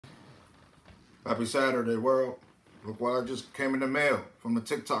Happy Saturday, world. Look what I just came in the mail from the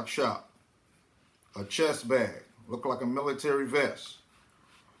TikTok shop. A chest bag. Looked like a military vest.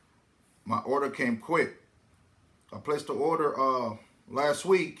 My order came quick. I placed the order last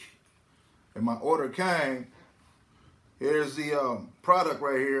week, and my order came. Here's the product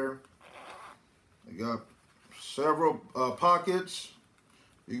right here. You got several pockets.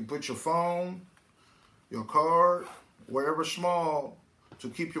 You can put your phone, your card, wherever small, to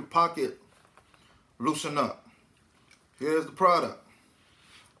keep your pocket loosened up. Here's the product.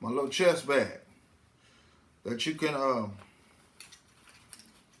 My little chest bag that you can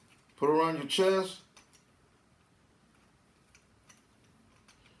put around your chest.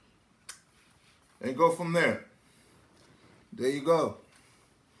 And go from there. There you go.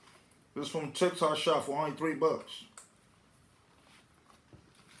 This is from TikTok shop for only $3.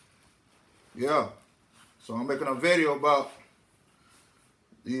 Yeah. So I'm making a video about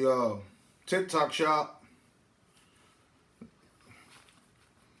the TikTok shop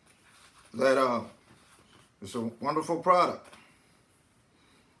that it's a wonderful product.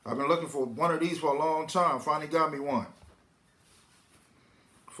 I've been looking for one of these for a long time. Finally got me one.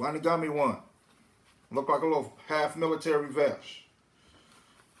 Look like a little half military vest.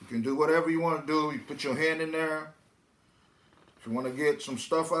 You can do whatever you want to do. You put your hand in there. If you want to get some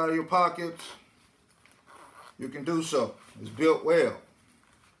stuff out of your pockets, you can do so. It's built well.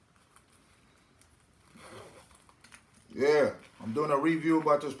 Yeah, I'm doing a review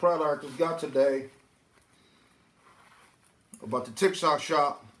about this product I just got today. About the TikTok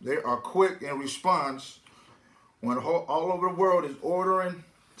shop. They are quick in response. When all over the world is ordering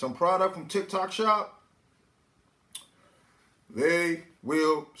some product from TikTok shop, they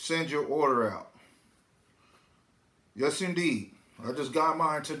will send your order out. Yes, indeed. I just got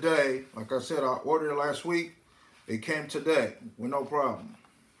mine today. Like I said, I ordered it last week. It came today with no problem.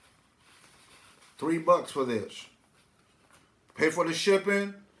 $3 for this. Pay for the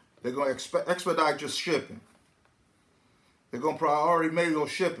shipping. They're going to expedite your shipping. They're going to priority mail your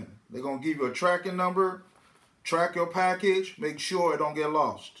shipping. They're going to give you a tracking number, track your package, make sure it don't get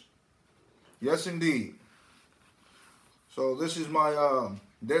lost. Yes, indeed. So this is my,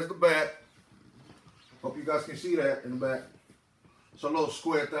 there's the back. Hope you guys can see that in the back. It's a little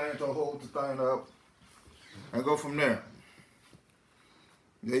square thing to hold the thing up and go from there.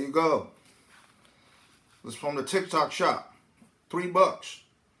 There you go. This is from the TikTok shop. $3.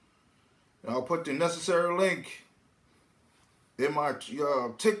 And I'll put the necessary link in my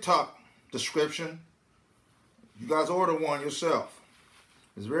TikTok description. You guys order one yourself.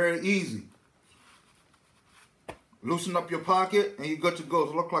 It's very easy. Loosen up your pocket and you're good to go.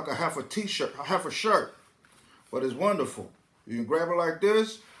 It looks like a half a t-shirt, a half a shirt, but it's wonderful. You can grab it like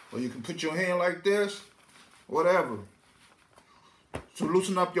this, or you can put your hand like this, whatever, to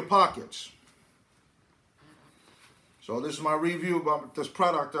loosen up your pockets. So this is my review about this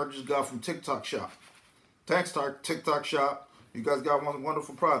product I just got from TikTok shop. Thanks, TikTok shop. You guys got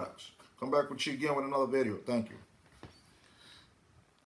wonderful products. Come back with you again with another video. Thank you.